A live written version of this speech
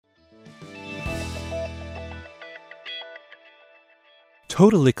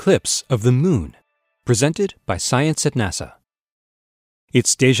Total eclipse of the moon, presented by Science at NASA.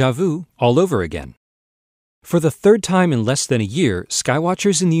 It's déjà vu all over again. For the third time in less than a year,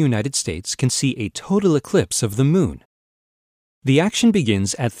 skywatchers in the United States can see a total eclipse of the moon. The action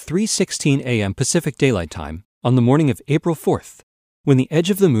begins at 3:16 a.m. Pacific Daylight Time on the morning of April 4th, when the edge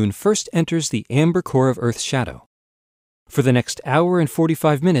of the moon first enters the amber core of Earth's shadow. For the next hour and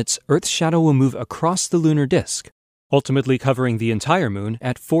 45 minutes, Earth's shadow will move across the lunar disk, ultimately covering the entire moon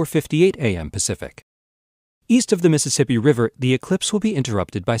at 4:58 a.m. Pacific. East of the Mississippi River, the eclipse will be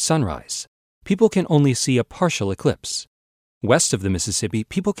interrupted by sunrise. People can only see a partial eclipse. West of the Mississippi,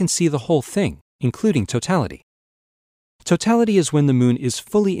 people can see the whole thing, including totality. Totality is when the moon is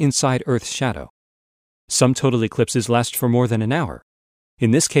fully inside Earth's shadow. Some total eclipses last for more than an hour.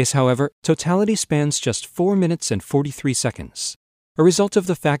 In this case, however, totality spans just 4 minutes and 43 seconds, a result of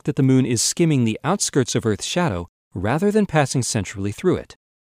the fact that the moon is skimming the outskirts of Earth's shadow rather than passing centrally through it.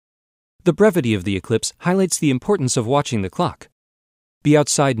 The brevity of the eclipse highlights the importance of watching the clock. Be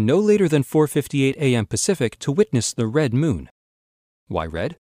outside no later than 4:58 a.m. Pacific to witness the red moon. Why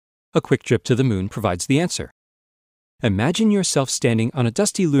red? A quick trip to the moon provides the answer. Imagine yourself standing on a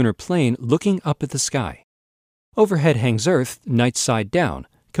dusty lunar plain looking up at the sky. Overhead hangs Earth, night side down,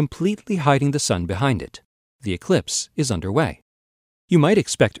 completely hiding the sun behind it. The eclipse is underway. You might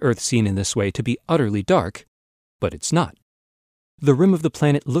expect Earth seen in this way to be utterly dark, but it's not. The rim of the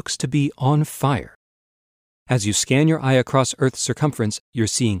planet looks to be on fire. As you scan your eye across Earth's circumference, you're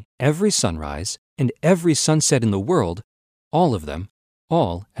seeing every sunrise and every sunset in the world, all of them,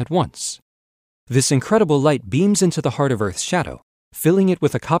 all at once. This incredible light beams into the heart of Earth's shadow, filling it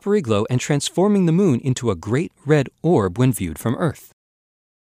with a coppery glow and transforming the moon into a great red orb when viewed from Earth.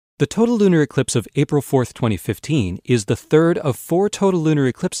 The total lunar eclipse of April 4th, 2015 is the third of 4 total lunar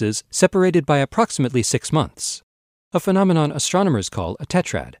eclipses separated by approximately 6 months, a phenomenon astronomers call a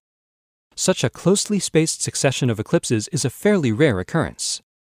tetrad. Such a closely spaced succession of eclipses is a fairly rare occurrence.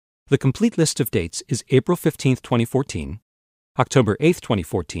 The complete list of dates is April 15th, 2014, October 8th,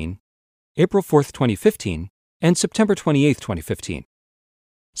 2014, April 4th, 2015, and September 28th, 2015.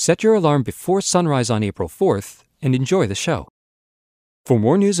 Set your alarm before sunrise on April 4th and enjoy the show. For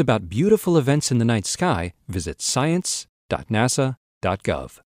more news about beautiful events in the night sky, visit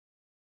science.nasa.gov.